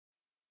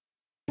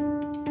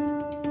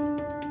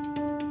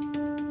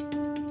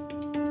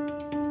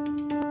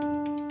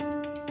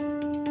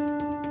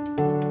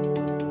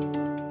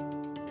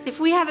If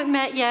we haven't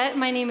met yet,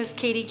 my name is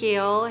Katie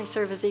Gayle. I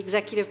serve as the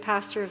executive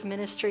pastor of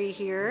ministry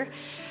here.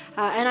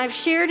 And I've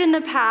shared in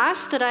the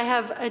past that I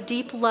have a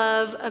deep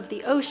love of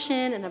the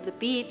ocean and of the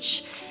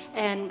beach.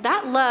 And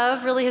that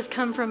love really has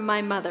come from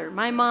my mother.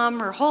 My mom,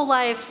 her whole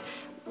life,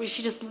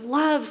 she just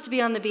loves to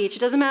be on the beach. It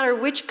doesn't matter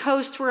which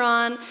coast we're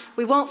on.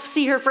 We won't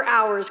see her for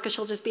hours because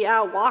she'll just be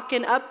out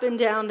walking up and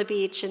down the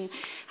beach. And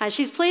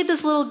she's played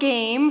this little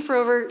game for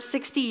over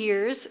 60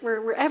 years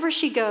where wherever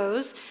she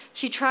goes,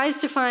 she tries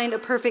to find a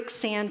perfect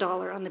sand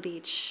dollar on the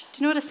beach. Do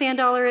you know what a sand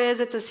dollar is?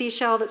 It's a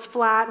seashell that's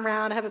flat and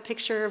round. I have a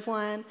picture of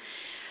one.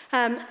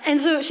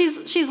 And so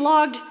she's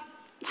logged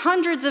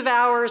hundreds of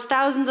hours,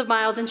 thousands of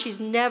miles, and she's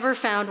never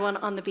found one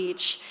on the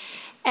beach.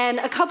 And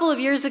a couple of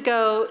years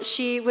ago,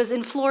 she was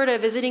in Florida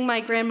visiting my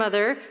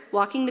grandmother,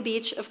 walking the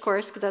beach, of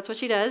course, because that's what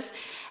she does.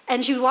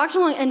 And she walked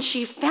along, and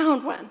she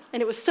found one.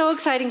 And it was so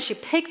exciting. She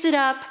picked it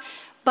up,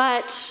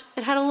 but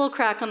it had a little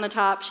crack on the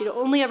top. She'd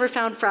only ever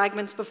found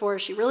fragments before.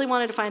 She really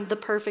wanted to find the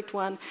perfect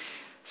one.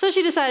 So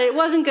she decided it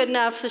wasn't good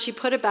enough, so she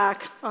put it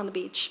back on the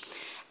beach.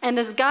 And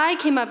this guy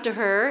came up to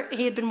her.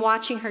 He had been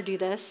watching her do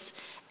this.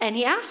 And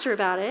he asked her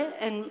about it,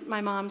 and my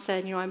mom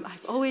said,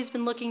 I've always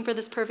been looking for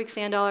this perfect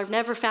sand dollar. I've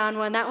never found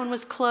one. That one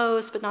was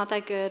close, but not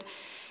that good.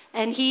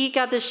 And he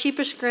got this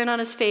sheepish grin on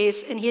his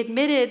face, and he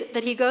admitted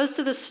that he goes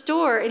to the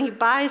store and he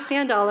buys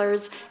sand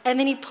dollars, and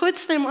then he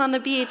puts them on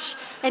the beach,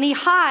 and he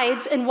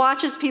hides and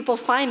watches people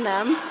find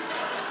them.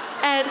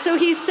 And so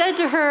he said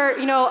to her,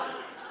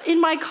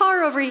 in my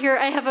car over here,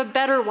 I have a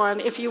better one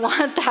if you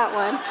want that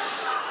one.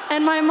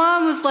 And my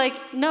mom was like,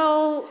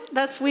 no,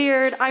 that's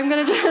weird. I'm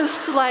going to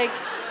just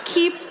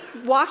keep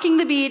walking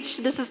the beach.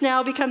 This has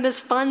now become this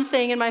fun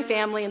thing in my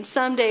family, and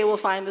someday we'll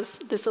find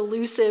this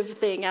elusive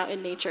thing out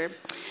in nature.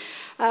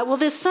 Well,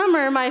 this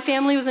summer, my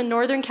family was in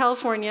Northern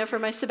California for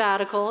my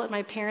sabbatical, and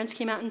my parents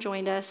came out and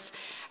joined us.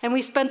 And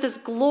we spent this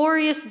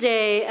glorious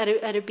day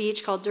at a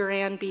beach called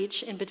Duran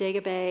Beach in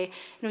Bodega Bay.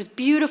 And it was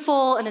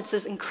beautiful, and it's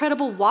this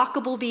incredible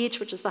walkable beach,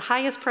 which is the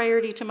highest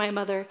priority to my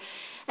mother.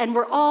 And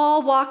we're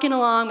all walking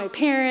along, my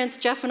parents,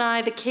 Jeff and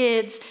I, the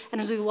kids, and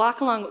as we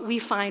walk along, we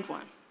find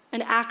one.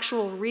 An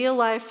actual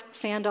real-life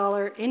sand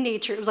dollar in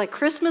nature. It was like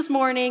Christmas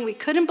morning. We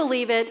couldn't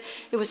believe it.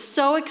 It was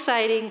so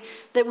exciting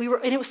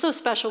and it was so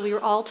special. We were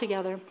all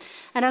together.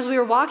 And as we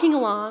were walking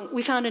along,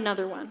 we found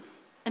another one.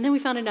 And then we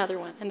found another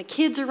one. And the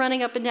kids are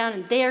running up and down,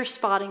 and they're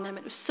spotting them.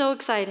 It was so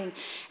exciting.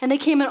 And they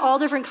came in all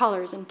different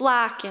colors, in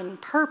black and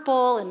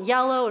purple and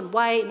yellow and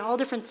white and all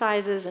different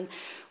sizes. And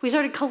we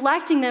started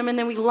collecting them, and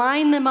then we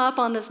lined them up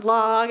on this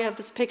log. I have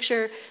this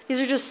picture. These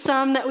are just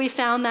some that we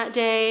found that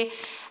day.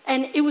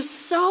 And it was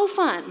so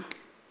fun.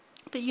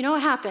 But you know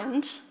what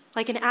happened?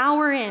 Like an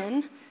hour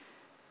in,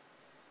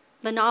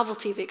 the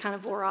novelty of it kind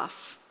of wore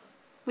off.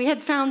 We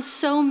had found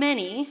so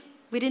many,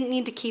 we didn't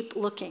need to keep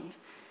looking.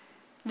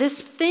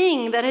 This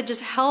thing that had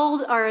just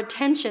held our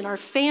attention, our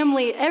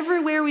family,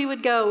 everywhere we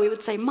would go, we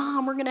would say,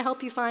 Mom, we're going to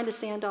help you find a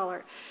sand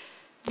dollar.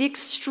 The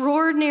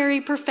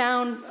extraordinary,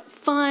 profound,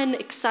 fun,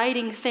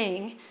 exciting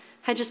thing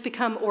had just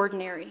become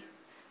ordinary.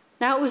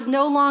 Now it was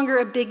no longer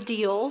a big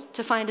deal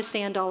to find a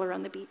sand dollar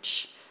on the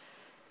beach.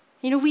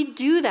 We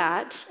do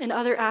that in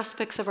other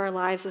aspects of our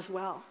lives as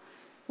well.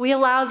 We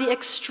allow the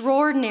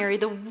extraordinary,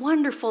 the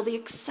wonderful, the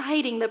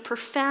exciting, the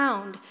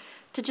profound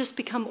to just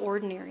become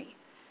ordinary.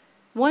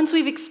 Once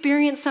we've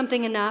experienced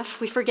something enough,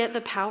 we forget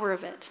the power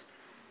of it.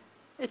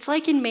 It's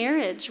like in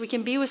marriage. We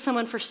can be with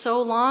someone for so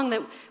long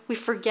that we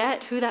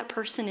forget who that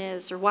person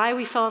is or why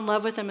we fell in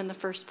love with them in the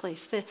first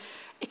place. The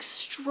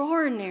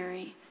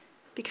extraordinary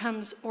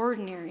becomes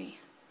ordinary.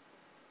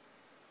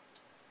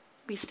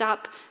 We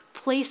stop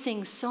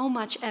placing so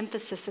much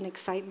emphasis and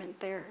excitement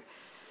there.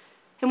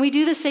 And we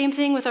do the same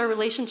thing with our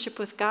relationship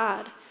with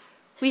God.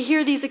 We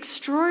hear these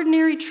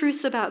extraordinary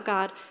truths about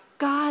God.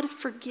 God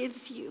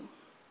forgives you.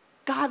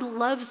 God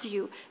loves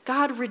you.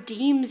 God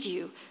redeems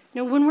you.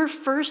 When we're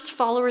first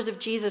followers of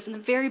Jesus in the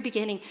very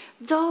beginning,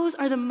 those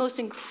are the most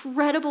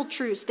incredible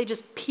truths. They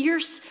just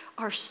pierce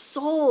our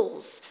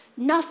souls.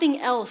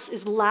 Nothing else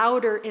is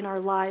louder in our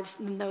lives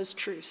than those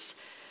truths.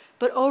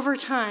 But over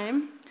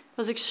time,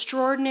 those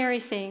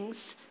extraordinary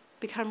things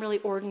become really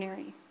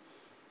ordinary,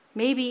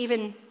 maybe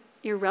even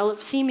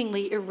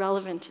seemingly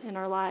irrelevant in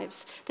our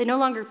lives. They no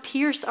longer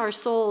pierce our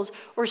souls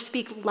or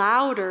speak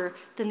louder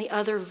than the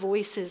other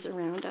voices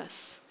around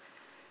us.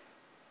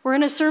 We're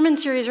in a sermon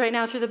series right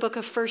now through the book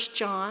of 1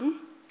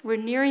 John. We're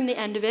nearing the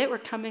end of it. We're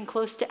coming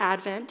close to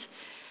Advent.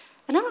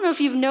 And I don't know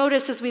if you've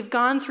noticed as we've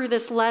gone through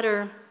this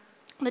letter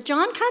that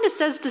John kind of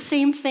says the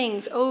same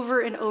things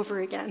over and over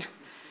again.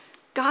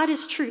 God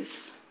is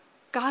truth.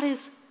 God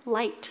is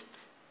light.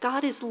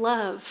 God is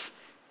love.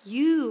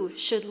 You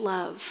should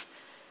love.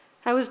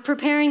 I was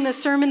preparing the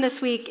sermon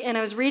this week, and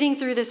I was reading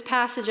through this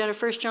passage out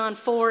of 1 John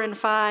 4 and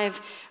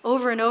 5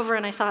 over and over,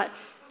 and I thought,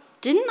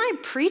 didn't I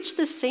preach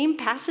the same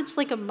passage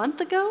like a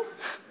month ago?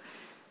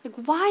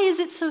 Why is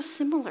it so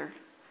similar?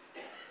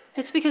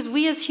 It's because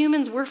we as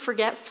humans, we're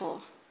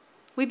forgetful.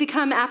 We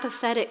become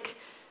apathetic.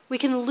 We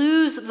can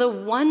lose the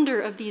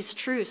wonder of these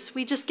truths.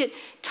 We just get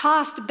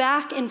tossed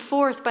back and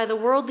forth by the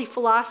worldly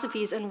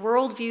philosophies and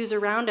worldviews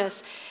around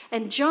us.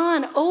 And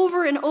John,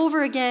 over and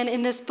over again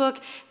in this book,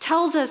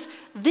 tells us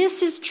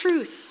this is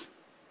truth.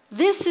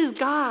 This is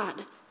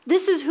God.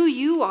 This is who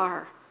you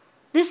are.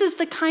 This is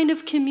the kind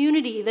of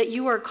community that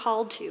you are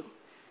called to.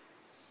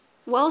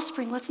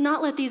 Wellspring, let's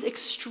not let these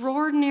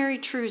extraordinary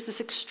truths, this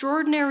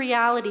extraordinary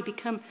reality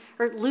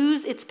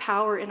lose its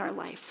power in our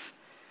life.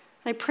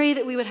 And I pray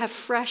that we would have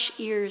fresh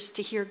ears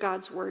to hear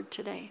God's word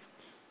today.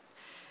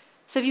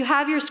 So if you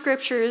have your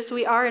scriptures,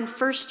 we are in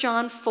 1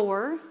 John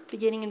 4,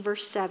 beginning in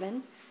verse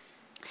 7.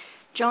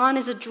 John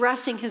is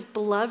addressing his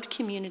beloved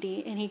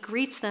community, and he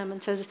greets them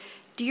and says,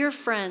 "Dear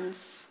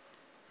friends,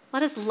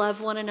 let us love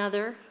one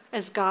another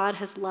as God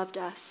has loved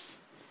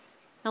us."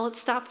 Now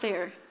let's stop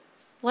there.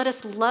 Let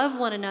us love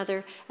one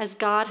another as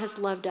God has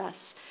loved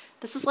us.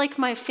 This is like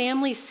my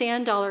family's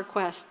sand dollar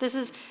quest. This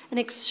is an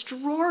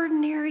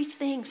extraordinary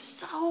thing,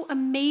 so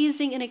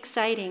amazing and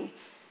exciting.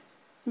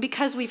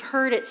 Because we've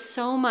heard it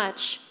so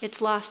much,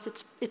 it's lost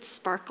its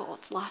sparkle,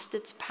 it's lost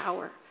its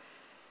power.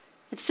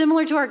 It's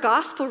similar to our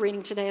gospel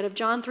reading today out of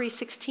John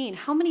 3:16.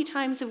 How many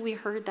times have we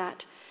heard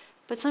that?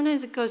 But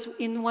sometimes it goes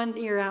in one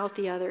ear, out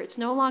the other. It's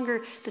no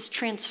longer this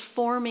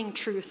transforming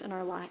truth in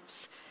our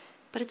lives,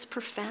 but it's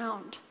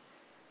profound.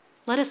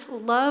 Let us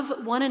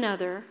love one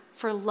another,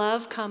 for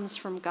love comes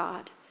from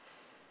God.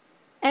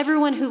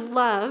 Everyone who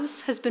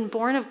loves has been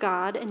born of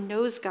God and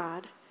knows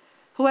God.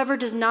 Whoever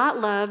does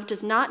not love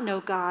does not know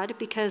God,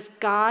 because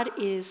God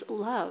is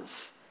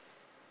love.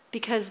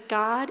 Because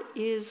God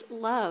is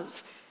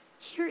love.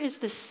 Here is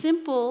the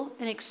simple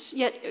and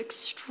yet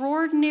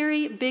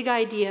extraordinary big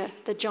idea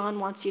that John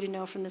wants you to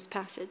know from this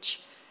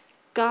passage.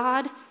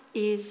 God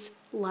is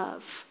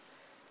love.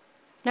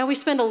 Now, we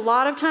spend a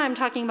lot of time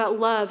talking about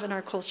love in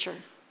our culture.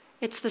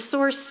 It's the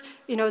source,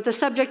 the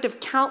subject of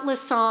countless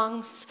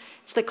songs.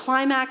 It's the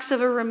climax of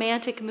a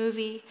romantic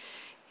movie.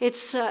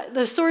 It's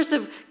the source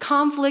of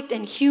conflict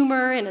and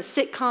humor in a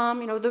sitcom.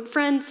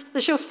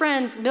 The show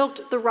Friends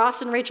milked the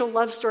Ross and Rachel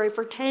love story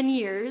for 10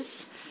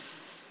 years.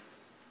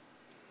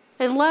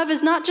 And love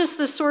is not just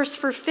the source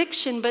for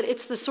fiction, but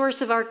it's the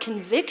source of our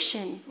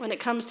conviction when it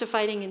comes to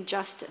fighting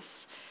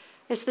injustice.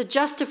 It's the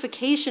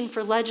justification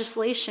for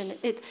legislation.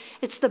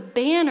 It's the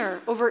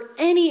banner over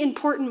any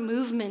important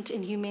movement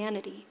in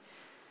humanity.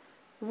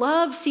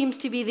 Love seems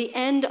to be the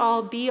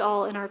end-all,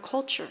 be-all in our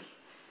culture.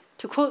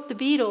 To quote the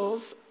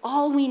Beatles,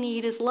 all we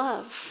need is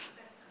love.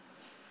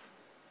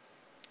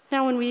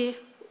 Now, when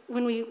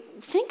we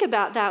think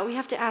about that, we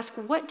have to ask,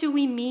 what do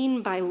we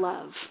mean by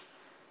love?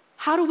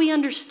 How do we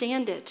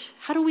understand it?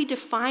 How do we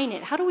define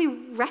it? How do we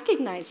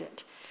recognize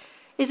it?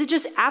 Is it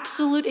just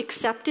absolute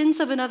acceptance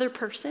of another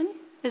person?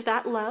 Is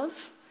that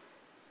love?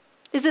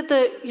 Is it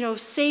the,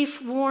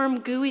 safe, warm,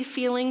 gooey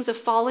feelings of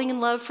falling in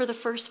love for the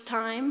first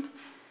time?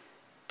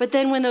 But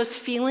then when those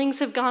feelings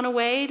have gone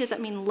away, does that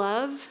mean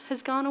love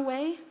has gone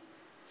away?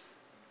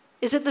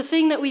 Is it the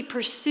thing that we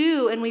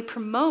pursue and we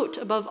promote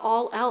above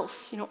all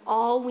else?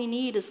 All we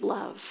need is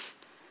love.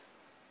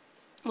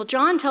 Well,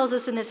 John tells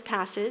us in this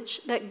passage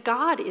that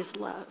God is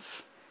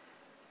love.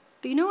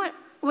 But you know what?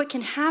 What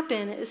can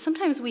happen is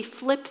sometimes we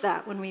flip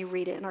that when we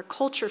read it, and our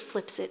culture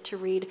flips it to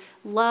read,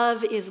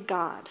 love is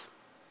God.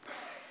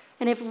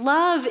 And if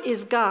love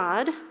is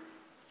God,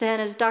 then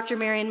as Dr.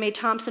 Marion May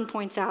Thompson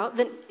points out,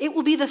 then it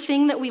will be the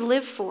thing that we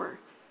live for,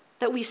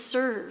 that we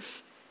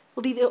serve. It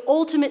will be the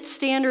ultimate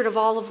standard of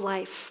all of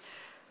life.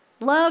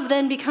 Love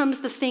then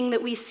becomes the thing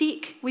that we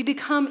seek. We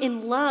become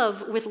in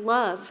love, with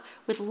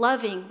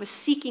loving, with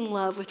seeking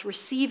love, with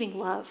receiving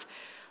love.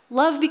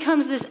 Love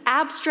becomes this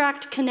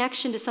abstract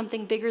connection to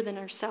something bigger than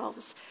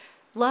ourselves.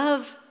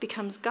 Love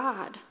becomes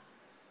God.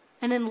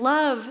 And then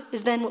love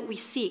is then what we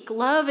seek.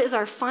 Love is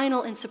our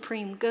final and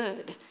supreme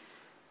good.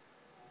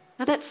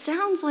 Now that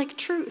sounds like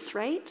truth,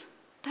 right?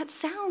 That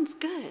sounds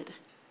good.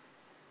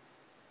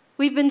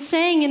 We've been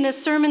saying in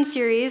this sermon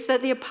series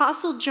that the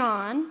Apostle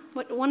John,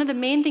 one of the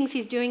main things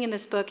he's doing in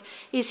this book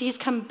is he's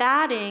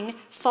combating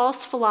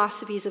false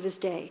philosophies of his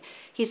day.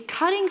 He's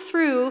cutting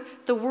through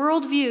the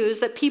worldviews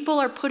that people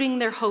are putting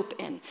their hope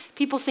in.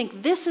 People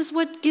think, this is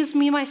what gives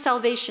me my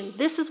salvation.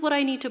 This is what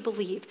I need to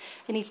believe.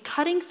 And he's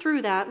cutting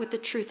through that with the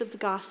truth of the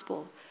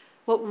gospel.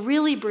 What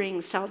really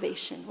brings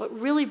salvation, what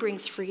really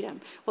brings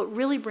freedom, what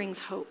really brings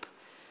hope.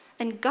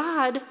 And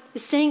God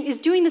is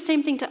doing the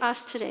same thing to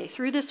us today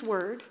through this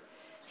word.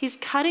 He's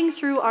cutting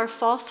through our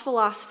false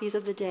philosophies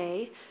of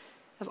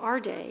our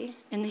day,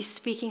 and he's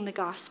speaking the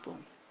gospel.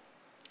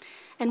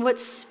 And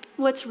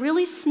what's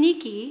really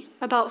sneaky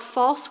about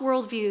false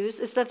worldviews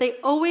is that they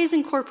always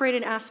incorporate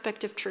an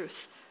aspect of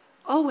truth.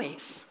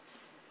 Always.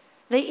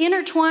 They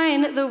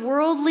intertwine the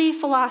worldly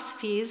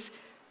philosophies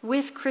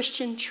with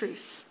Christian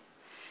truth.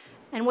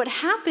 And what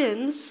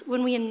happens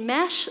when we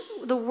enmesh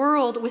the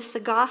world with the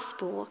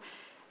gospel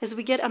is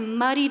we get a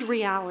muddied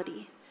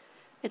reality.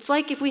 It's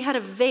like if we had a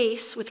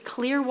vase with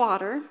clear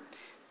water, and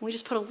we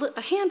just put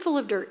a handful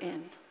of dirt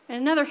in,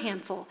 and another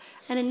handful,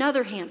 and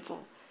another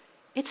handful.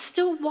 It's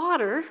still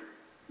water,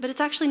 but it's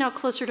actually now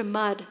closer to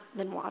mud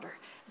than water.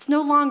 It's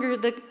no longer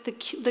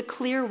the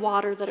clear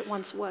water that it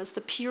once was,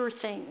 the pure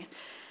thing.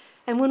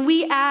 And when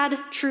we add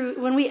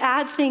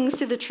things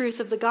to the truth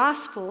of the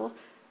gospel,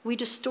 we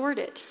distort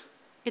it.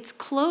 It's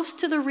close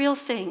to the real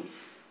thing,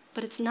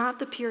 but it's not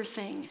the pure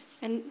thing.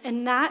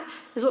 And that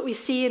is what we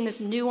see in this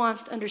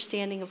nuanced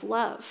understanding of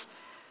love.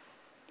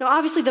 Now,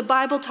 obviously, the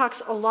Bible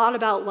talks a lot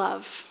about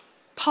love.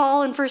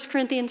 Paul in 1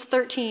 Corinthians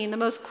 13, the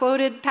most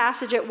quoted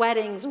passage at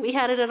weddings, we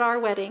had it at our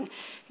wedding,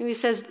 and he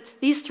says,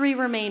 these three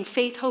remain,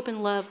 faith, hope,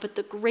 and love, but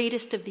the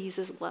greatest of these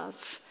is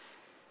love.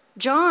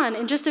 John,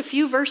 in just a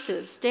few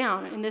verses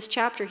down in this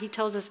chapter, he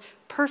tells us,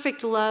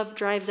 perfect love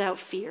drives out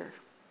fear.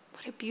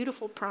 What a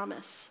beautiful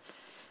promise.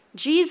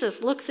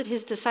 Jesus looks at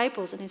his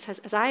disciples and he says,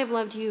 as I have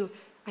loved you,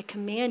 I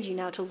command you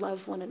now to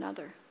love one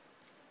another.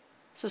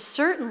 So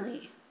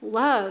certainly,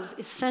 love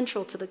is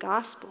central to the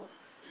gospel.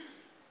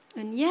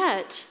 And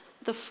yet,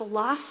 the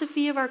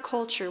philosophy of our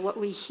culture, what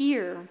we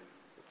hear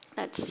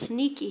that's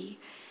sneaky,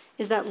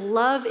 is that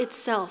love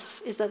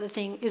itself is the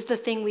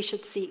thing we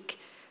should seek.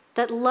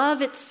 That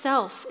love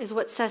itself is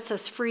what sets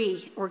us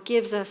free or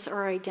gives us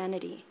our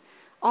identity.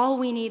 All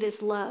we need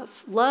is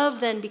love.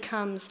 Love then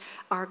becomes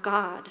our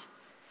God.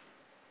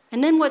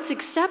 And then what's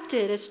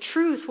accepted as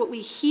truth, what we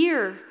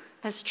hear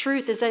as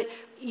truth, is that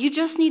you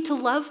just need to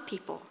love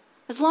people.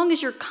 As long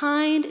as you're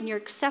kind and you're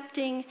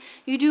accepting,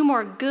 you do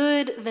more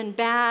good than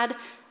bad,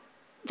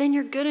 then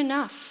you're good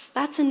enough.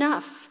 That's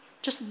enough.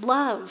 Just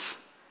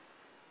love.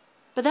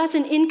 But that's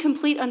an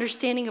incomplete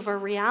understanding of our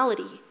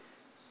reality.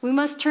 We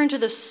must turn to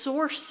the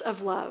source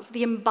of love,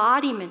 the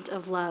embodiment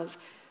of love,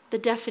 the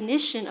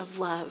definition of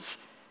love.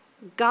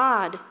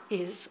 God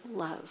is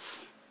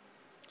love.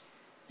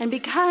 And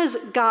because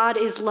God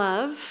is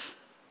love,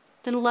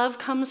 then love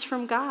comes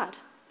from God,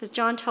 as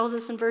John tells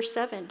us in verse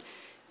 7.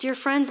 Dear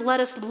friends,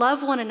 let us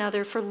love one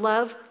another, for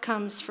love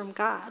comes from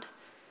God.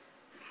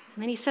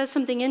 And then he says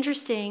something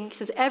interesting. He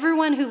says,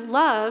 everyone who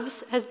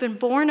loves has been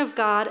born of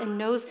God and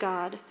knows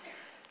God.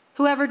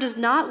 Whoever does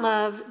not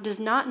love does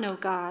not know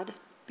God,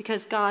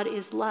 because God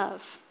is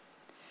love.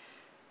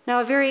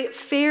 Now, a very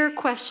fair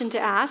question to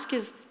ask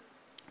is,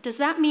 does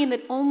that mean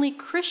that only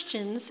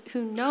Christians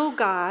who know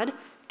God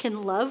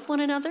can love one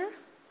another?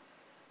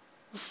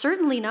 Well,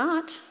 certainly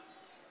not.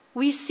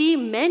 We see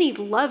many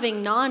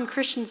loving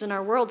non-Christians in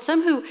our world,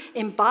 some who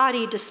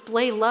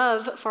display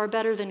love far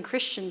better than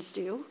Christians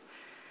do.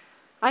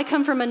 I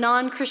come from a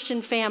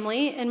non-Christian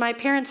family, and my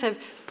parents have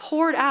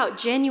poured out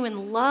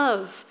genuine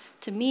love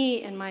to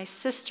me and my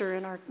sister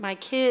and my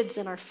kids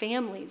and our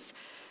families.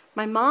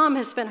 My mom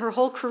has spent her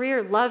whole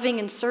career loving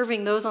and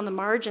serving those on the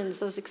margins,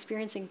 those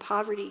experiencing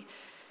poverty.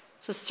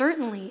 So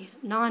certainly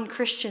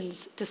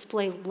non-Christians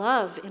display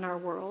love in our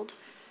world.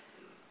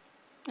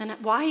 And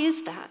why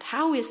is that?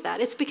 How is that?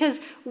 It's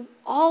because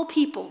all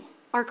people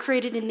are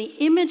created in the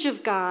image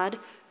of God,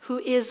 who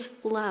is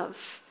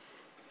love.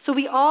 So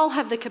we all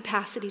have the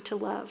capacity to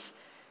love.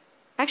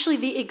 Actually,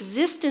 the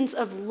existence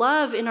of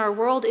love in our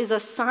world is a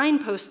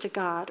signpost to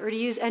God, or to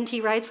use N.T.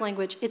 Wright's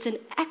language, it's an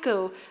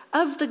echo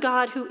of the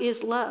God who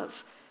is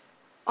love.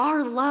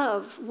 Our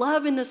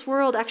love in this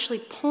world actually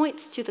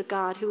points to the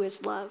God who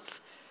is love.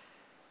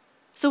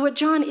 So what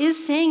John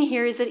is saying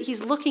here is that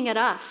he's looking at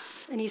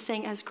us, and he's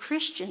saying, as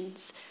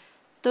Christians,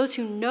 those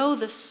who know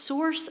the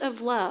source of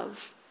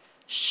love,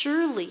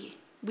 surely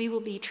we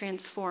will be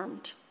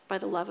transformed by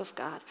the love of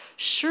God.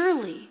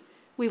 Surely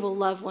we will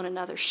love one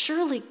another.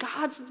 Surely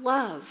God's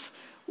love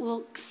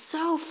will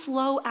so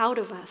flow out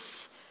of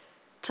us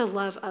to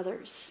love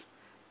others.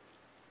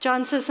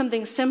 John says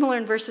something similar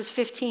in verses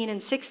 15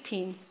 and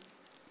 16.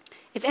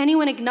 If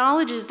anyone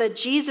acknowledges that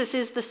Jesus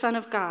is the Son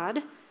of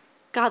God,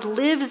 God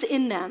lives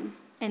in them,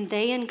 and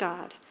they in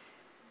God.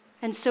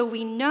 And so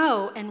we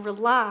know and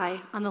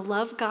rely on the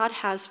love God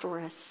has for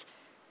us.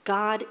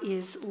 God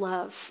is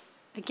love.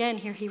 Again,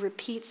 here he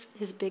repeats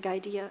his big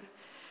idea.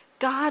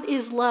 God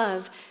is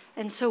love,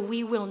 and so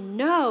we will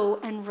know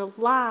and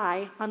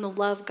rely on the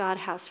love God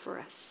has for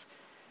us.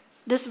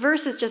 This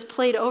verse is just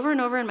played over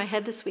and over in my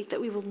head this week, that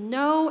we will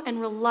know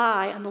and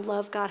rely on the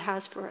love God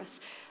has for us.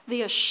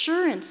 The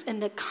assurance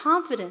and the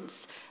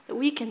confidence that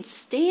we can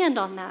stand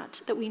on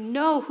that we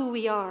know who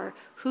we are,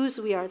 whose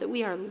we are, that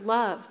we are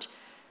loved.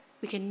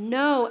 We can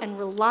know and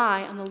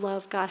rely on the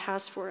love God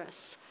has for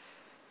us.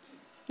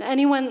 Now,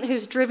 anyone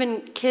who's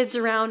driven kids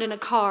around in a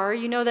car,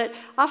 you know that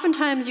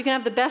oftentimes you can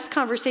have the best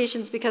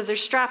conversations because they're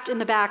strapped in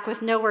the back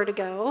with nowhere to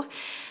go.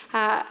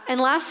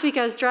 And last week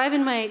I was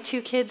driving my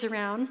two kids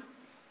around,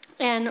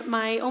 and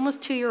my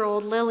almost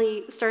 2-year-old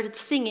Lily started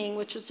singing,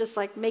 which was just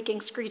like making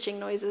screeching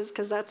noises,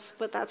 because that's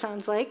what that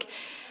sounds like.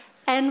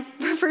 And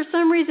for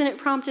some reason it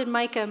prompted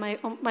Micah, my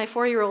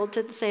 4-year-old,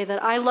 to say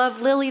that I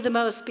love Lily the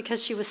most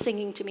because she was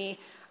singing to me.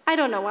 I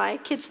don't know why.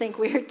 Kids think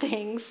weird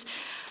things.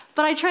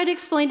 But I tried to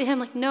explain to him,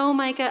 like, no,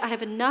 Micah, I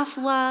have enough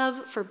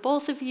love for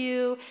both of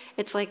you.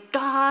 It's like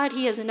God,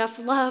 he has enough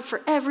love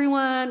for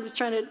everyone. I was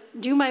trying to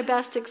do my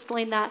best to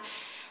explain that.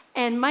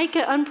 And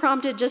Micah,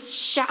 unprompted, just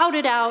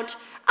shouted out,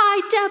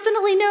 I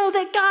definitely know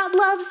that God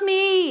loves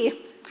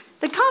me.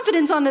 The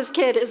confidence on this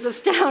kid is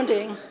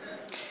astounding.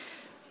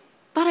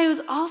 But I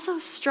was also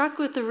struck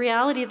with the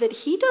reality that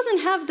he doesn't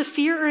have the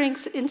fear or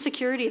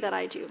insecurity that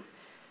I do.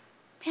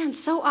 Man,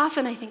 so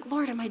often I think,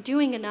 Lord, am I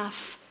doing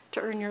enough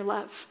to earn your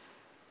love?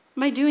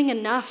 Am I doing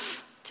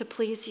enough to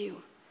please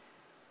you?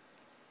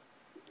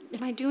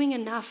 Am I doing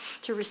enough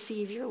to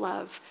receive your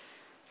love?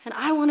 And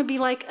I want to be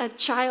like a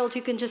child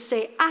who can just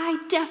say,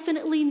 I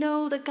definitely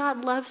know that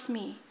God loves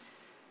me.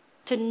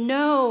 To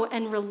know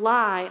and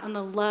rely on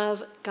the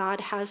love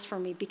God has for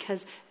me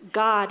because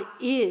God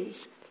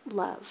is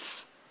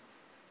love.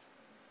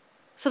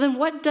 So then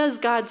what does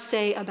God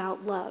say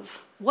about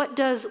love? What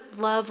does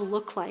love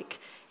look like?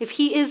 If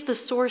he is the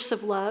source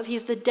of love,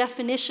 he's the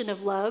definition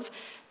of love,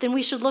 then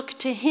we should look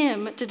to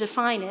him to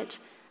define it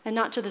and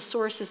not to the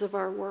sources of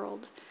our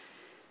world.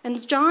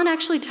 And John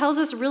actually tells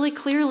us really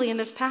clearly in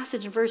this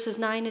passage in verses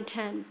 9 and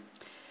 10.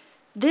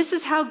 This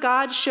is how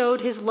God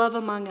showed his love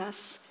among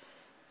us.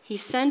 He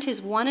sent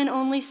his one and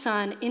only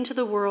Son into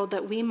the world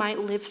that we might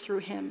live through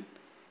him.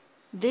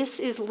 This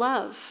is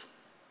love,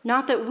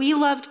 not that we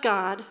loved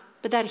God,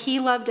 but that he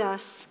loved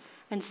us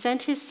and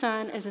sent his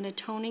Son as an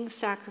atoning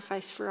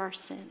sacrifice for our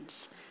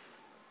sins.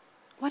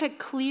 What a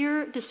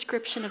clear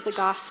description of the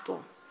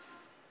gospel.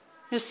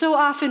 You know, so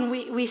often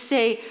we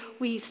say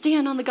we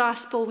stand on the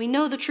gospel, we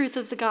know the truth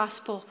of the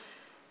gospel.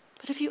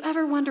 But if you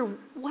ever wonder,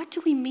 what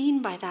do we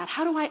mean by that?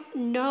 How do I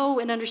know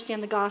and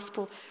understand the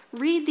gospel?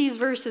 Read these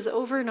verses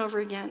over and over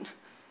again.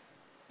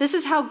 This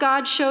is how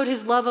God showed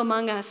his love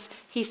among us.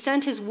 He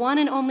sent his one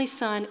and only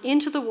Son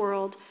into the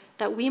world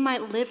that we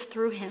might live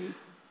through him.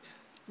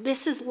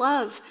 This is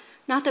love,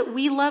 not that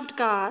we loved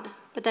God,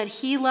 but that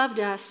he loved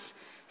us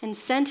and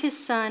sent his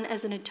Son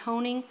as an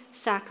atoning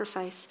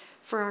sacrifice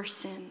for our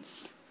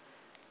sins.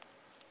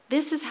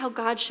 This is how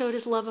God showed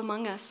his love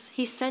among us.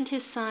 He sent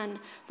his Son,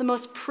 the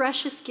most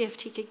precious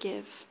gift he could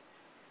give.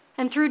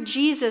 And through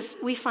Jesus,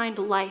 we find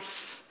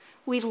life.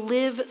 We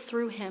live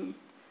through him.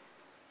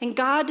 And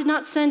God did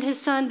not send his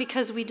Son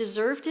because we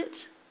deserved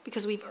it,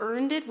 because we've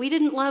earned it. We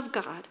didn't love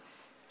God.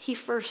 He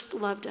first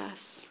loved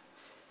us.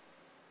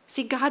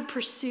 See, God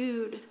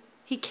pursued.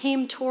 He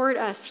came toward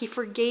us. He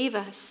forgave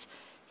us.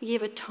 He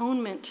gave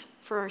atonement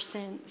for our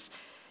sins.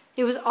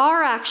 It was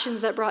our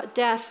actions that brought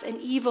death and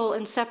evil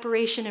and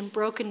separation and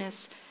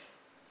brokenness.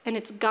 And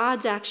it's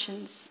God's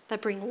actions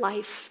that bring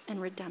life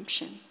and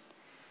redemption.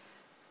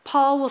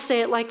 Paul will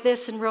say it like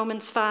this in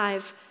Romans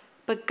 5,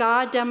 but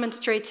God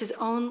demonstrates his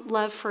own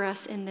love for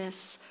us in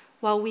this.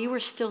 While we were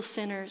still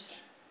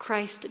sinners,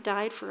 Christ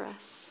died for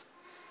us.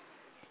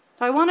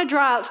 I want to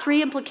draw out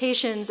three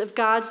implications of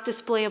God's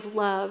display of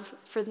love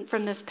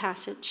from this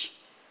passage.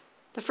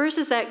 The first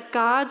is that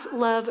God's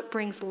love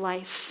brings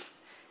life.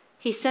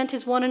 He sent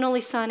his one and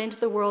only Son into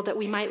the world that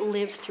we might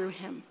live through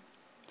him.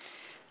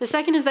 The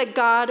second is that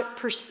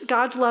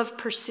God's love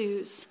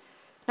pursues.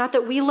 Not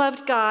that we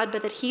loved God,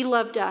 but that he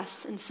loved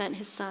us and sent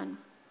his Son.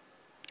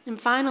 And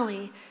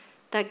finally,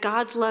 that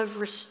God's love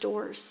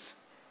restores.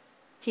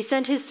 He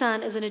sent his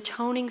Son as an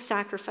atoning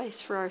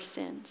sacrifice for our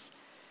sins.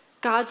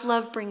 God's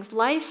love brings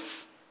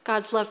life.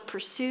 God's love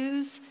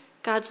pursues.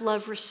 God's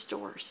love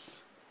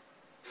restores.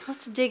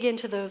 Let's dig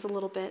into those a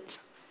little bit.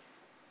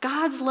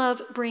 God's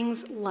love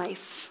brings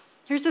life.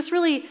 Here's this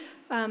really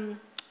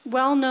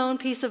well-known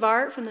piece of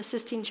art from the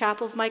Sistine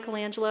Chapel of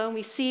Michelangelo, and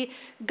we see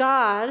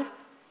God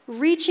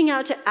reaching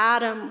out to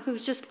Adam,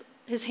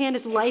 his hand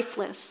is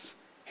lifeless.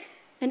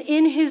 And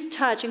in his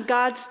touch, in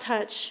God's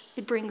touch,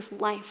 it brings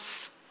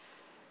life.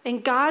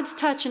 And God's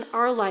touch in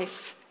our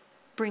life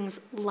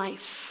brings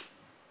life.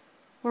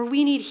 Where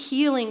we need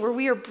healing, where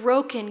we are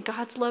broken,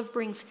 God's love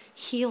brings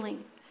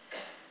healing.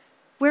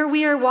 Where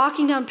we are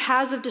walking down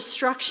paths of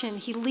destruction,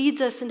 he leads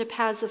us into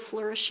paths of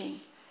flourishing.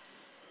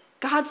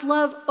 God's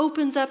love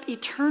opens up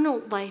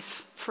eternal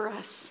life for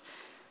us.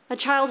 A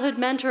childhood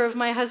mentor of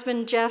my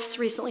husband Jeff's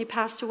recently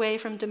passed away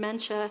from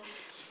dementia.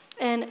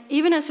 And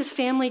even as his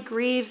family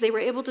grieves, they were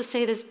able to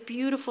say this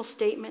beautiful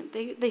statement.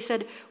 They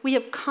said, we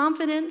have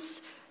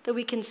confidence that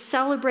we can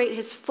celebrate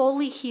his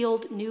fully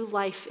healed new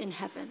life in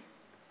heaven.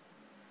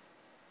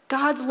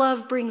 God's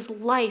love brings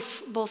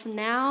life both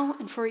now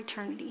and for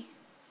eternity.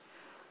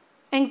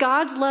 And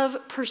God's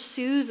love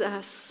pursues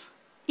us.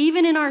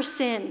 Even in our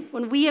sin,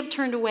 when we have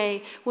turned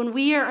away, when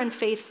we are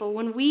unfaithful,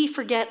 when we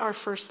forget our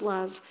first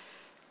love,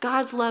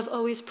 God's love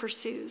always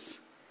pursues.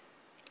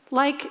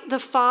 Like the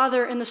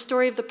father in the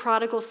story of the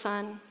prodigal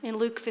son in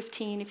Luke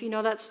 15, if you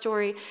know that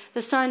story,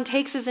 the son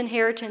takes his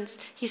inheritance,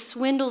 he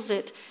swindles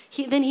it,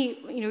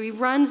 he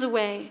runs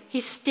away,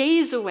 he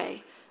stays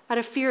away out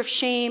of fear of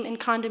shame and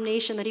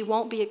condemnation that he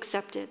won't be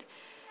accepted.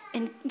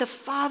 And the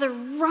father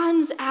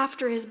runs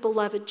after his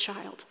beloved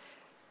child.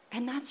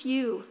 And that's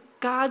you.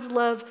 God's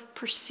love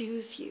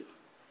pursues you.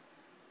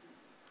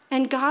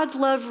 And God's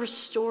love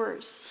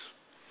restores.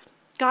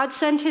 God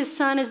sent his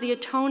Son as the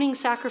atoning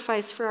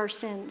sacrifice for our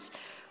sins.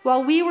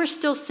 While we were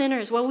still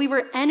sinners, while we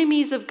were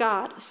enemies of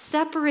God,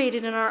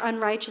 separated in our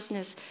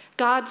unrighteousness,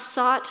 God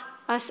sought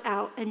us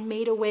out and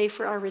made a way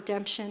for our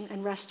redemption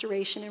and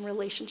restoration in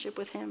relationship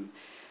with him.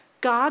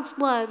 God's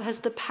love has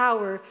the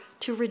power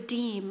to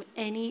redeem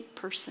any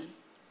person,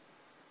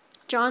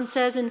 John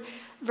says in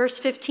verse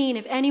 15,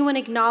 if anyone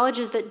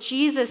acknowledges that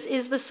Jesus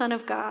is the Son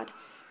of God,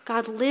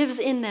 God lives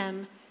in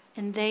them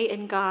and they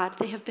in God.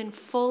 They have been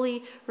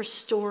fully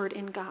restored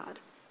in God.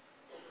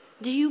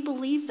 Do you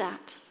believe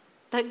that?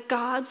 That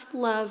God's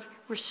love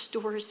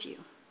restores you?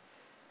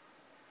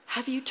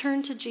 Have you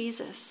turned to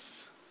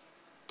Jesus?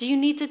 Do you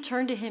need to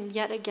turn to him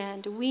yet again?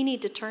 Do we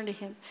need to turn to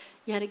him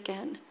yet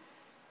again?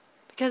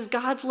 Because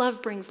God's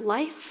love brings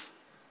life,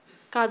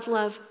 God's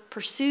love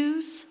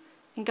pursues,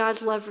 and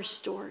God's love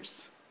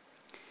restores.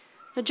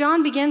 Now,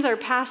 John begins our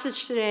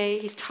passage today.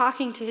 He's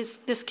talking to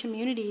this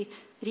community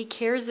that he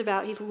cares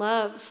about, he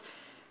loves,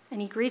 and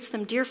he greets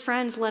them, dear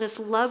friends, let us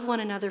love one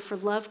another, for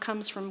love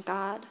comes from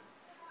God.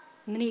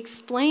 And then he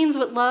explains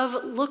what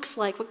love looks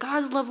like, what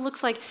God's love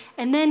looks like.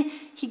 And then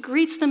he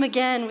greets them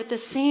again with the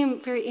same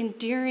very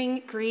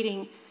endearing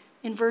greeting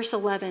in verse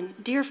 11.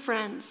 Dear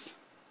friends,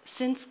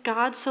 since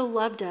God so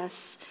loved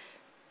us,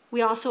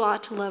 we also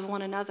ought to love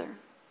one another.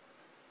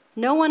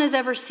 No one has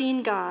ever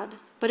seen God,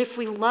 but if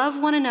we love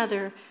one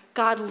another,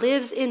 God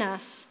lives in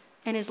us,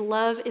 and his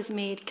love is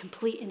made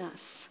complete in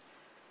us.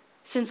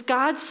 Since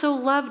God so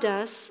loved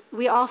us,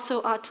 we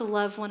also ought to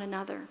love one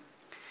another.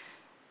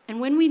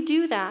 And when we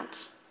do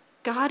that,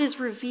 God is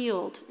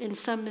revealed in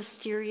some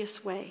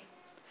mysterious way.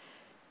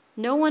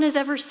 No one has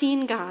ever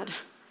seen God,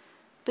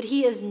 but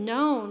he is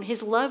known.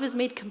 His love is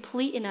made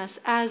complete in us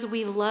as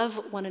we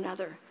love one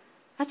another.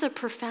 That's a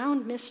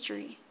profound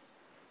mystery.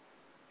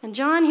 And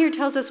John here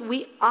tells us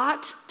we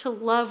ought to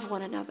love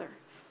one another.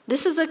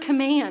 This is a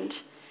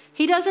command.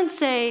 He doesn't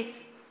say,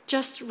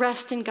 just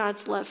rest in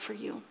God's love for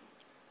you.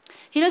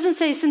 He doesn't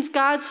say, since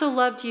God so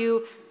loved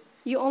you,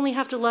 you only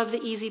have to love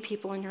the easy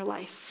people in your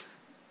life.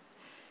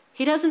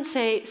 He doesn't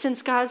say,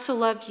 since God so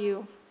loved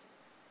you,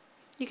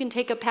 you can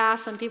take a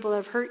pass on people that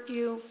have hurt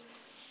you,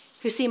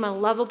 who seem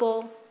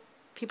unlovable,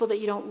 people that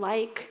you don't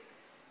like.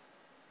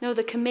 No,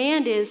 the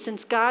command is,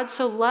 since God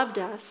so loved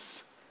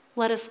us,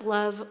 let us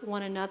love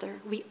one another.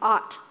 We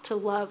ought to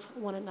love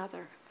one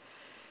another.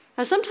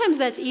 Now, sometimes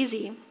that's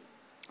easy.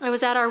 I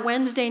was at our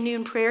Wednesday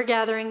noon prayer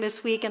gathering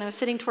this week, and I was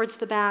sitting towards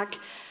the back.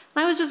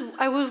 And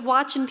I was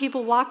watching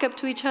people walk up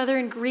to each other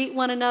and greet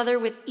one another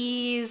with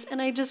ease.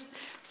 And I was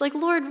like,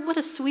 Lord, what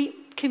a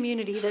sweet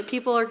community that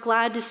people are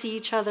glad to see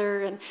each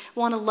other and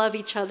want to love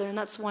each other. And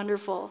that's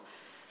wonderful.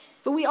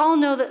 But we all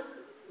know that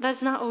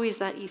that's not always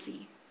that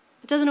easy.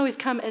 It doesn't always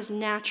come as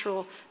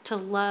natural to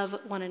love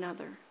one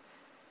another.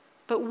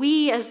 But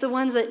we, as the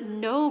ones that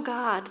know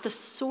God, the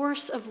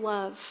source of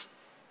love,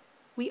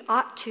 we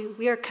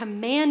are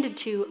commanded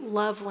to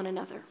love one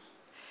another.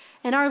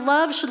 And our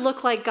love should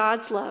look like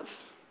God's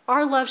love.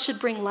 Our love should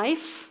bring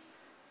life,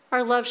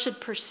 our love should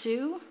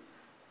pursue,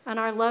 and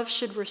our love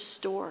should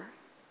restore.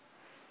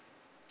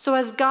 So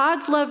as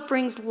God's love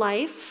brings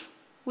life,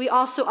 we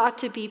also ought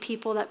to be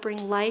people that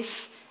bring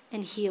life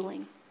and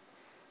healing.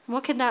 And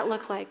what could that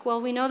look like? Well,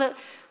 we know that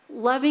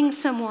loving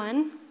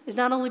someone is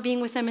not only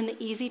being with them in the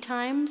easy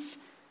times,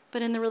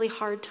 but in the really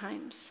hard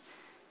times.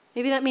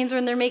 Maybe that means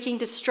when they're making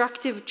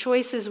destructive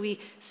choices, we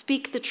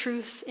speak the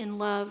truth in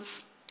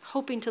love,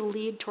 hoping to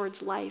lead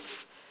towards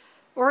life.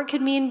 Or it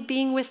could mean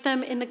being with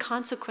them in the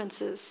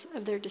consequences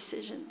of their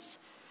decisions.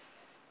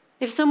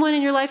 If someone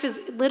in your life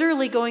is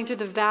literally going through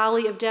the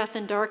valley of death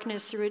and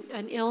darkness through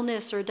an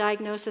illness or a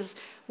diagnosis,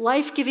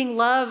 life-giving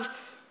love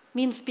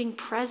means being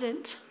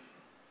present,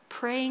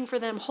 praying for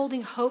them,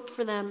 holding hope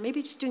for them,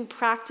 maybe just doing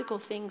practical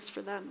things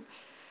for them.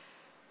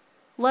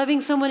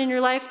 Loving someone in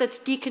your life that's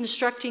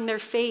deconstructing their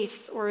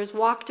faith or has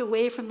walked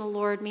away from the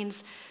Lord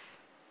means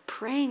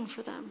praying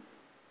for them,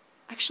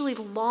 actually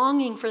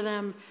longing for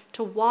them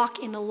to walk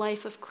in the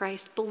life of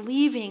Christ,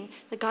 believing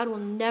that God will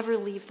never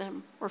leave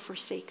them or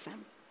forsake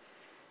them.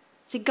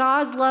 See,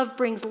 God's love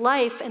brings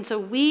life, and so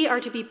we are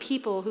to be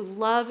people who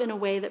love in a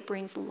way that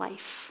brings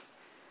life.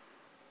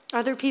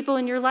 Are there people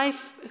in your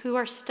life who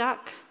are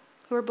stuck,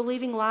 who are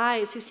believing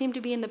lies, who seem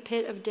to be in the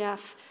pit of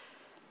death?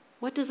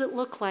 What does it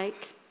look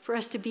like for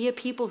us to be a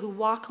people who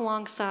walk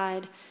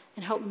alongside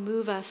and help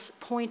move us,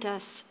 point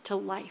us to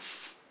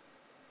life?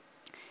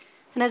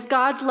 And as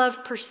God's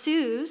love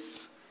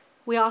pursues,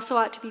 we also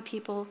ought to be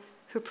people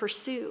who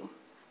pursue,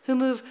 who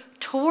move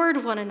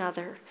toward one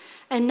another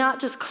and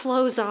not just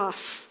close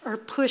off or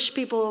push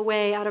people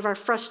away out of our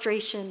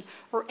frustration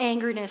or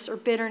angerness or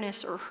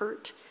bitterness or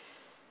hurt.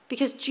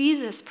 Because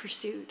Jesus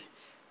pursued.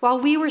 While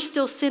we were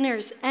still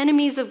sinners,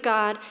 enemies of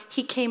God,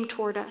 he came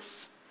toward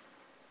us.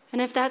 And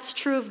if that's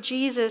true of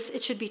Jesus,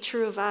 it should be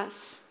true of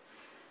us.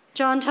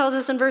 John tells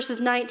us in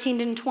verses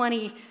 19 and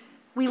 20,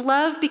 we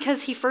love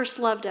because he first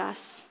loved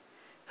us.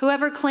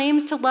 Whoever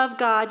claims to love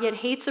God yet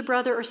hates a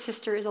brother or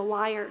sister is a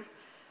liar.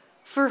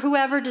 For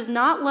whoever does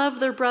not love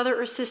their brother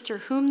or sister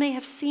whom they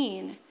have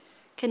seen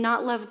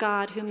cannot love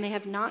God whom they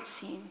have not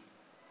seen.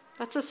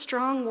 That's a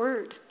strong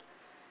word.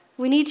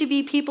 We need to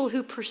be people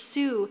who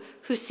pursue,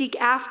 who seek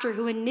after,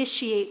 who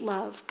initiate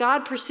love.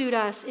 God pursued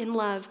us in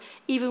love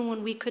even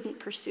when we couldn't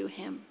pursue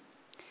him.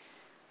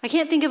 I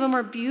can't think of a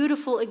more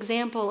beautiful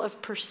example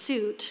of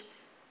pursuit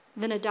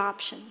than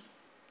adoption,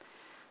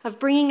 of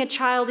bringing a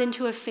child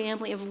into a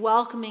family, of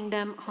welcoming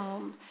them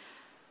home.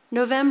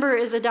 November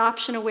is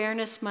Adoption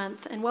Awareness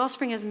Month, and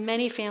Wellspring has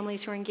many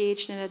families who are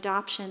engaged in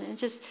adoption. And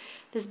it's just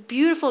this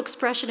beautiful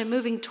expression of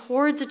moving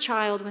towards a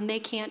child when they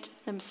can't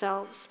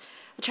themselves,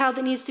 a child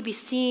that needs to be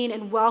seen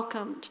and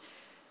welcomed.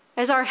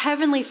 As our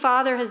Heavenly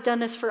Father has done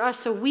this for us,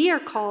 so we are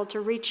called to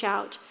reach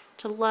out,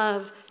 to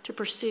love, to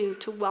pursue,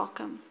 to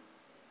welcome.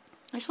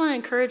 I just want to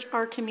encourage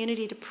our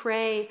community to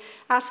pray,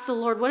 ask the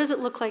Lord, what does it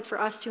look like for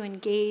us to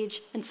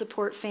engage and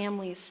support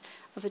families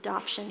of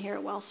adoption here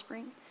at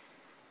Wellspring?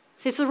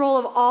 It's the role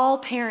of all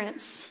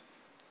parents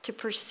to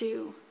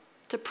pursue,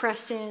 to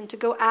press in, to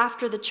go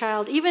after the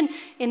child, even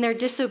in their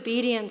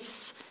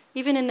disobedience,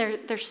 even in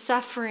their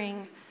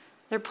suffering,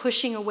 their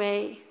pushing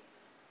away.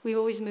 We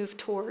always move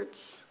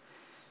towards.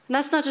 And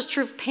that's not just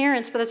true of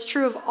parents, but that's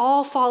true of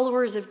all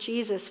followers of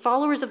Jesus,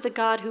 followers of the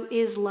God who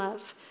is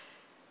love.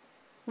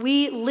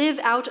 We live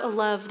out a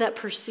love that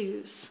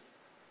pursues.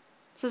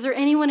 So is there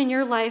anyone in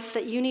your life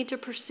that you need to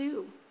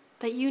pursue,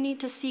 that you need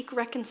to seek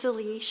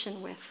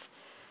reconciliation with?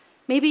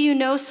 Maybe you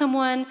know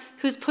someone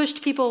who's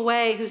pushed people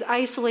away, who's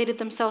isolated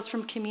themselves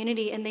from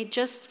community, and they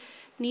just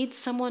need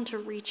someone to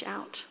reach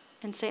out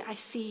and say, I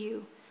see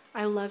you,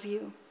 I love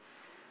you.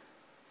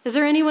 Is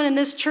there anyone in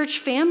this church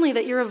family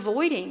that you're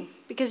avoiding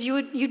because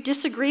you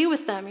disagree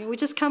with them? We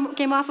just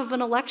came off of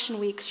an election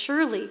week.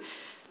 Surely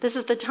this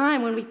is the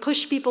time when we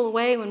push people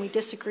away when we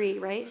disagree,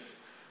 right?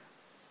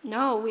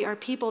 No, we are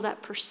people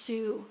that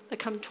pursue, that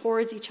come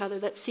towards each other,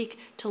 that seek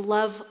to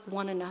love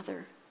one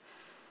another.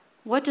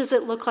 What does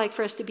it look like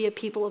for us to be a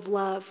people of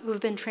love who have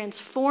been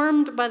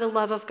transformed by the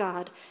love of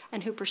God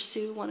and who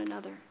pursue one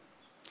another?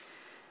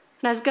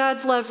 And as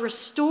God's love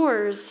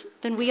restores,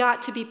 then we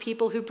ought to be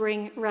people who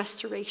bring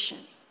restoration.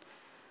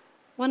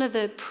 One of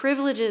the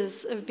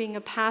privileges of being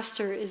a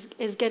pastor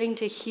is getting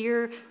to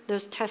hear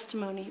those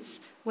testimonies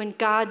when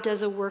God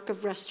does a work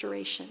of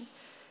restoration.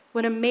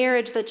 When a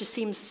marriage that just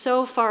seems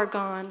so far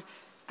gone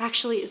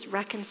actually is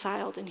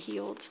reconciled and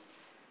healed.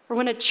 Or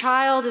when a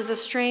child is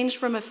estranged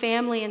from a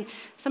family and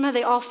somehow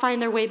they all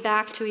find their way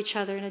back to each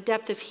other in a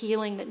depth of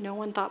healing that no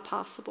one thought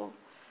possible.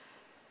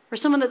 Or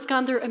someone that's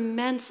gone through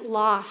immense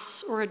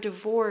loss or a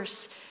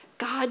divorce,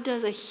 God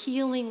does a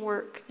healing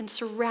work and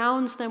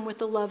surrounds them with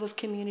the love of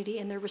community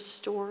and they're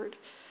restored.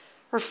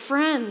 Or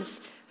friends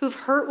who've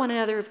hurt one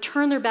another, have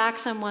turned their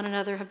backs on one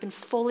another, have been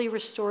fully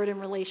restored in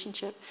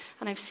relationship.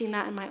 And I've seen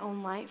that in my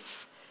own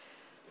life.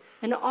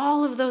 In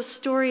all of those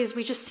stories,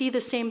 we just see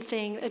the same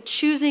thing,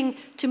 choosing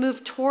to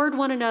move toward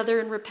one another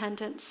in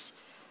repentance,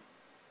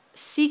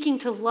 seeking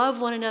to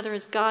love one another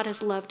as God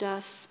has loved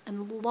us,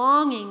 and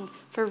longing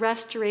for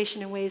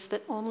restoration in ways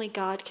that only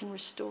God can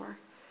restore.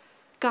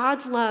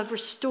 God's love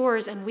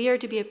restores, and we are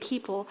to be a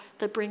people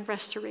that bring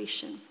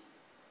restoration.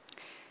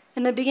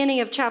 In the beginning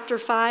of chapter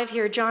 5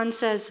 here, John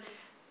says,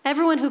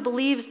 everyone who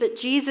believes that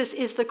Jesus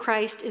is the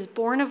Christ is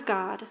born of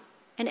God,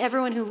 and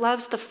everyone who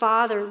loves the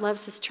Father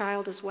loves his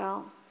child as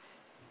well.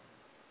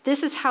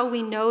 This is how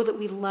we know that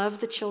we love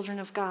the children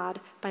of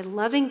God, by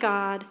loving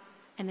God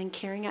and then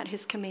carrying out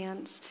his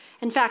commands.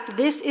 In fact,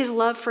 this is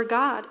love for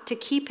God, to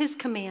keep his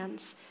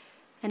commands.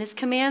 And his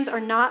commands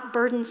are not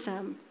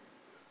burdensome,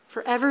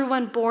 for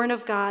everyone born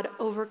of God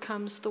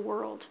overcomes the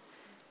world.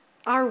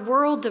 Our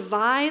world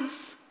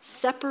divides,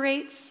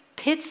 separates,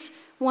 pits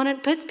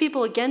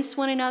people against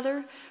one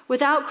another.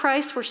 Without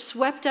Christ, we're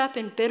swept up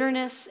in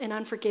bitterness and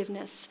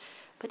unforgiveness.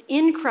 But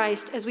in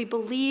Christ, as we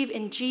believe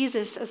in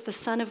Jesus as the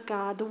Son of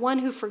God, the one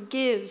who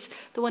forgives,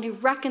 the one who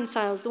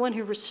reconciles, the one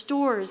who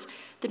restores,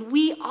 then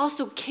we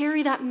also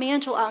carry that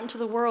mantle out into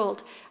the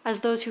world as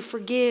those who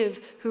forgive,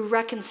 who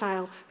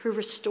reconcile, who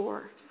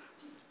restore.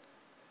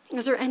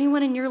 Is there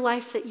anyone in your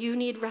life that you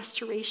need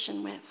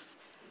restoration with?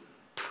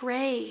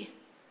 Pray.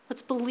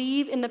 Let's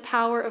believe in the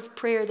power of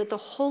prayer, that the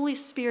Holy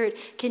Spirit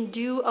can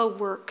do a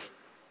work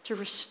to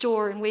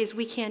restore in ways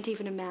we can't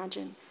even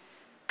imagine.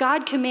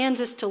 God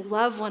commands us to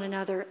love one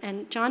another,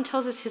 and John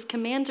tells us his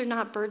commands are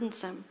not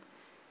burdensome.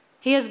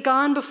 He has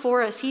gone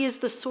before us. He is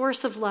the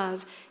source of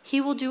love. He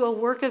will do a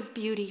work of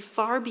beauty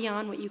far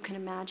beyond what you can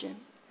imagine.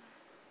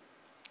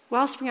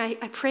 Wellspring,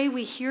 I pray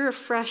we hear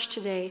afresh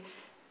today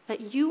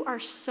that you are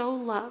so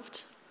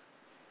loved.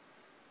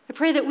 I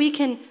pray that we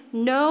can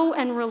know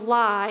and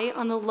rely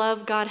on the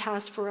love God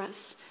has for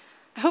us.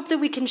 I hope that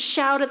we can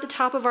shout at the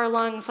top of our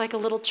lungs like a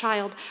little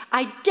child,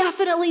 I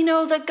definitely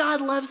know that God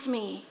loves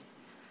me.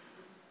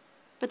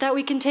 But that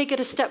we can take it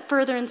a step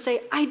further and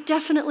say, I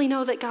definitely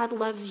know that God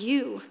loves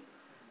you.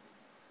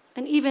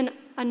 And even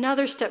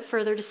another step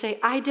further to say,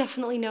 I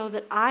definitely know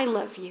that I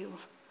love you.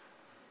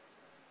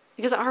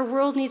 Because our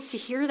world needs to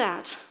hear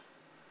that.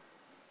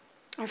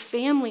 Our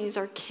families,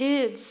 our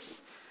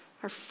kids,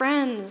 our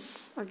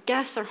friends, our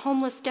guests, our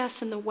homeless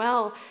guests in the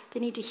well, they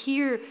need to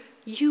hear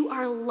you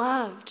are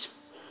loved.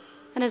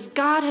 And as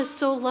God has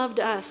so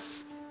loved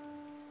us,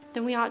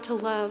 then we ought to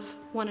love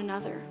one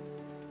another.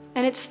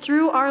 And it's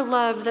through our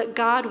love that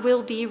God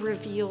will be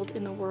revealed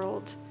in the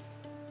world.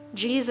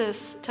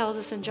 Jesus tells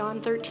us in John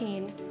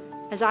 13,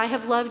 as I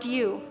have loved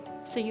you,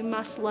 so you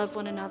must love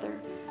one another.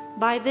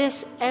 By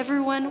this,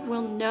 everyone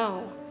will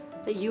know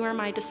that you are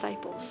my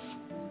disciples,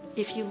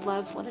 if you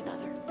love one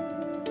another.